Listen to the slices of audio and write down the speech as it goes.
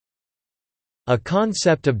A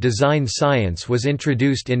concept of design science was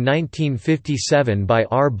introduced in 1957 by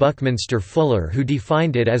R. Buckminster Fuller, who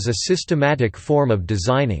defined it as a systematic form of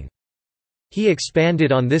designing. He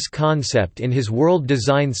expanded on this concept in his World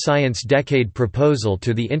Design Science Decade proposal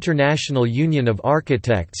to the International Union of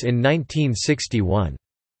Architects in 1961.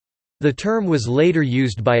 The term was later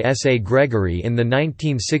used by S. A. Gregory in the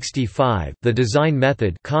 1965 The Design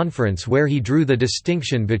Method conference, where he drew the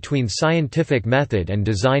distinction between scientific method and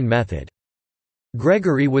design method.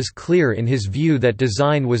 Gregory was clear in his view that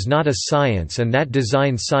design was not a science and that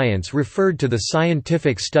design science referred to the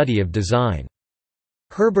scientific study of design.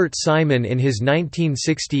 Herbert Simon in his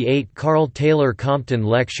 1968 Carl Taylor Compton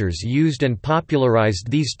Lectures used and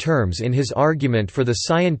popularized these terms in his argument for the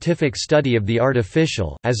scientific study of the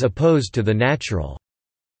artificial as opposed to the natural.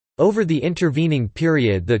 Over the intervening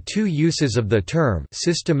period, the two uses of the term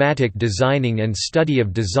systematic designing and study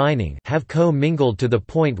of designing have co-mingled to the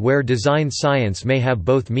point where design science may have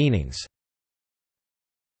both meanings.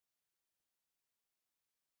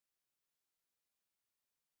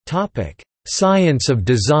 Science of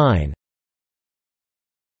design.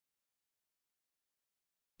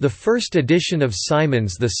 The first edition of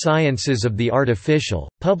Simon's The Sciences of the Artificial,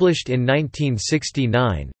 published in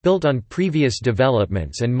 1969, built on previous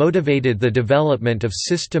developments and motivated the development of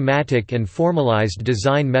systematic and formalized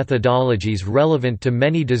design methodologies relevant to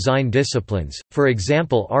many design disciplines, for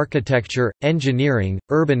example architecture, engineering,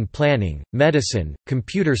 urban planning, medicine,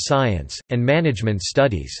 computer science, and management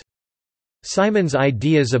studies. Simon's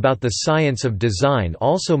ideas about the science of design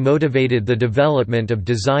also motivated the development of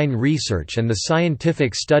design research and the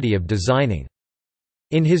scientific study of designing.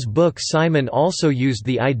 In his book, Simon also used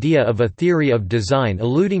the idea of a theory of design,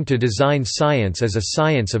 alluding to design science as a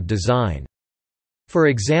science of design. For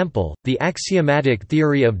example, the axiomatic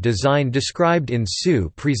theory of design described in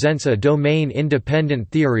Su presents a domain-independent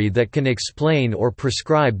theory that can explain or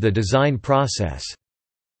prescribe the design process.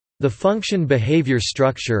 The function-behavior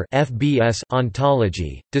structure (FBS)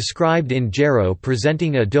 ontology, described in Jarrow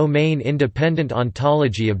presenting a domain-independent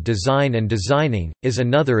ontology of design and designing, is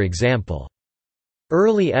another example.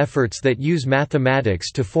 Early efforts that use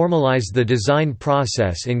mathematics to formalize the design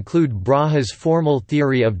process include Brahe's formal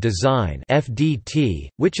theory of design (FDT),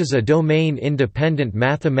 which is a domain-independent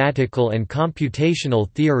mathematical and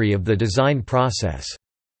computational theory of the design process.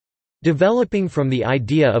 Developing from the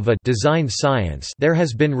idea of a design science, there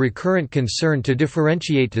has been recurrent concern to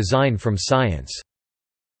differentiate design from science.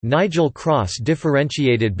 Nigel Cross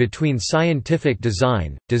differentiated between scientific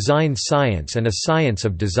design, design science and a science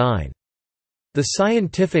of design. The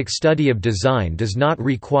scientific study of design does not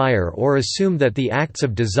require or assume that the acts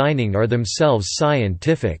of designing are themselves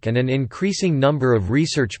scientific, and an increasing number of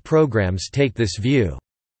research programs take this view.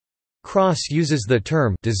 Cross uses the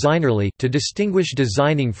term designerly to distinguish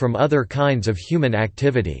designing from other kinds of human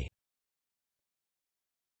activity.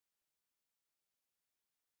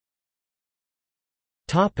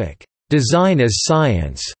 Design as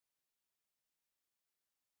science.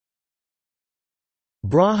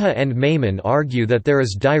 Brahe and Maimon argue that there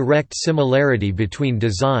is direct similarity between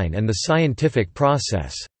design and the scientific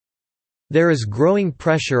process. There is growing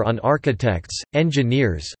pressure on architects,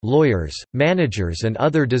 engineers, lawyers, managers and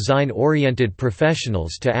other design-oriented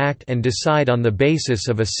professionals to act and decide on the basis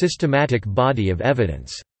of a systematic body of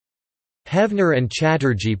evidence. Hevner and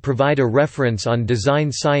Chatterjee provide a reference on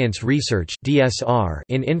design science research (DSR)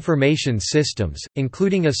 in information systems,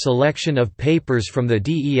 including a selection of papers from the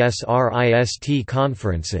DESRIST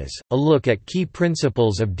conferences, a look at key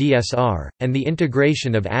principles of DSR, and the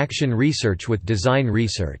integration of action research with design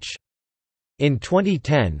research. In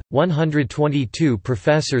 2010, 122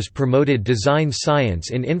 professors promoted design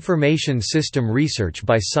science in information system research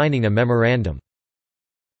by signing a memorandum.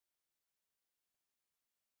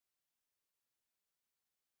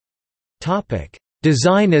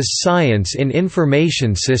 Design as science in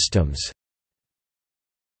information systems.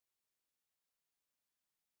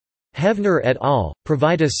 Hevner et al.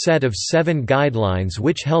 Provide a set of 7 guidelines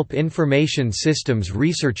which help information systems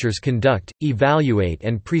researchers conduct, evaluate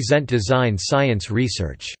and present design science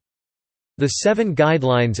research. The 7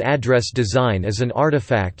 guidelines address design as an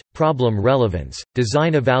artifact, problem relevance,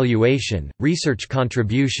 design evaluation, research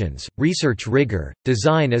contributions, research rigor,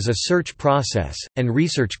 design as a search process, and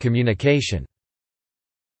research communication.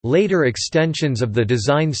 Later extensions of the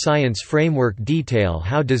design science framework detail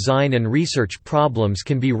how design and research problems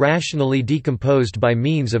can be rationally decomposed by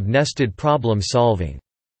means of nested problem solving.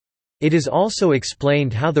 It is also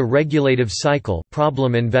explained how the regulative cycle,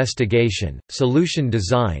 problem investigation, solution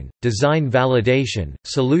design, design validation,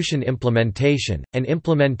 solution implementation, and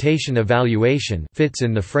implementation evaluation fits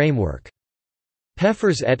in the framework.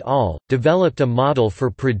 Peffers et al. Developed a model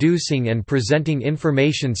for producing and presenting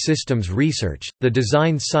information systems research, the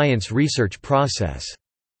design science research process.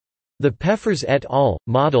 The Peffers et al.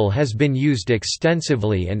 Model has been used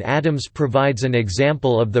extensively, and Adams provides an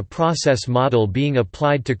example of the process model being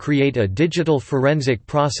applied to create a digital forensic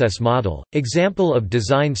process model. Example of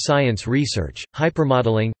design science research,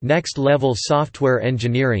 hypermodeling, next-level software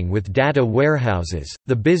engineering with data warehouses,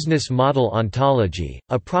 the business model ontology,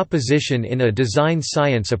 a proposition in a design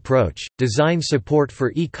science approach, design support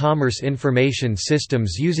for e-commerce information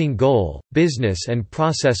systems using goal, business and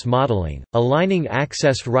process modeling, aligning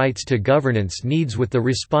access rights to governance needs with the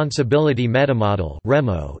responsibility metamodel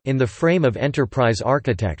in the frame of enterprise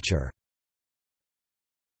architecture.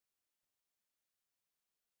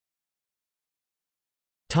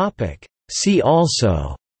 See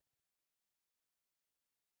also: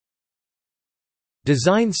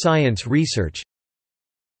 Design science research,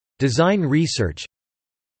 Design research,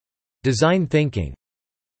 Design thinking.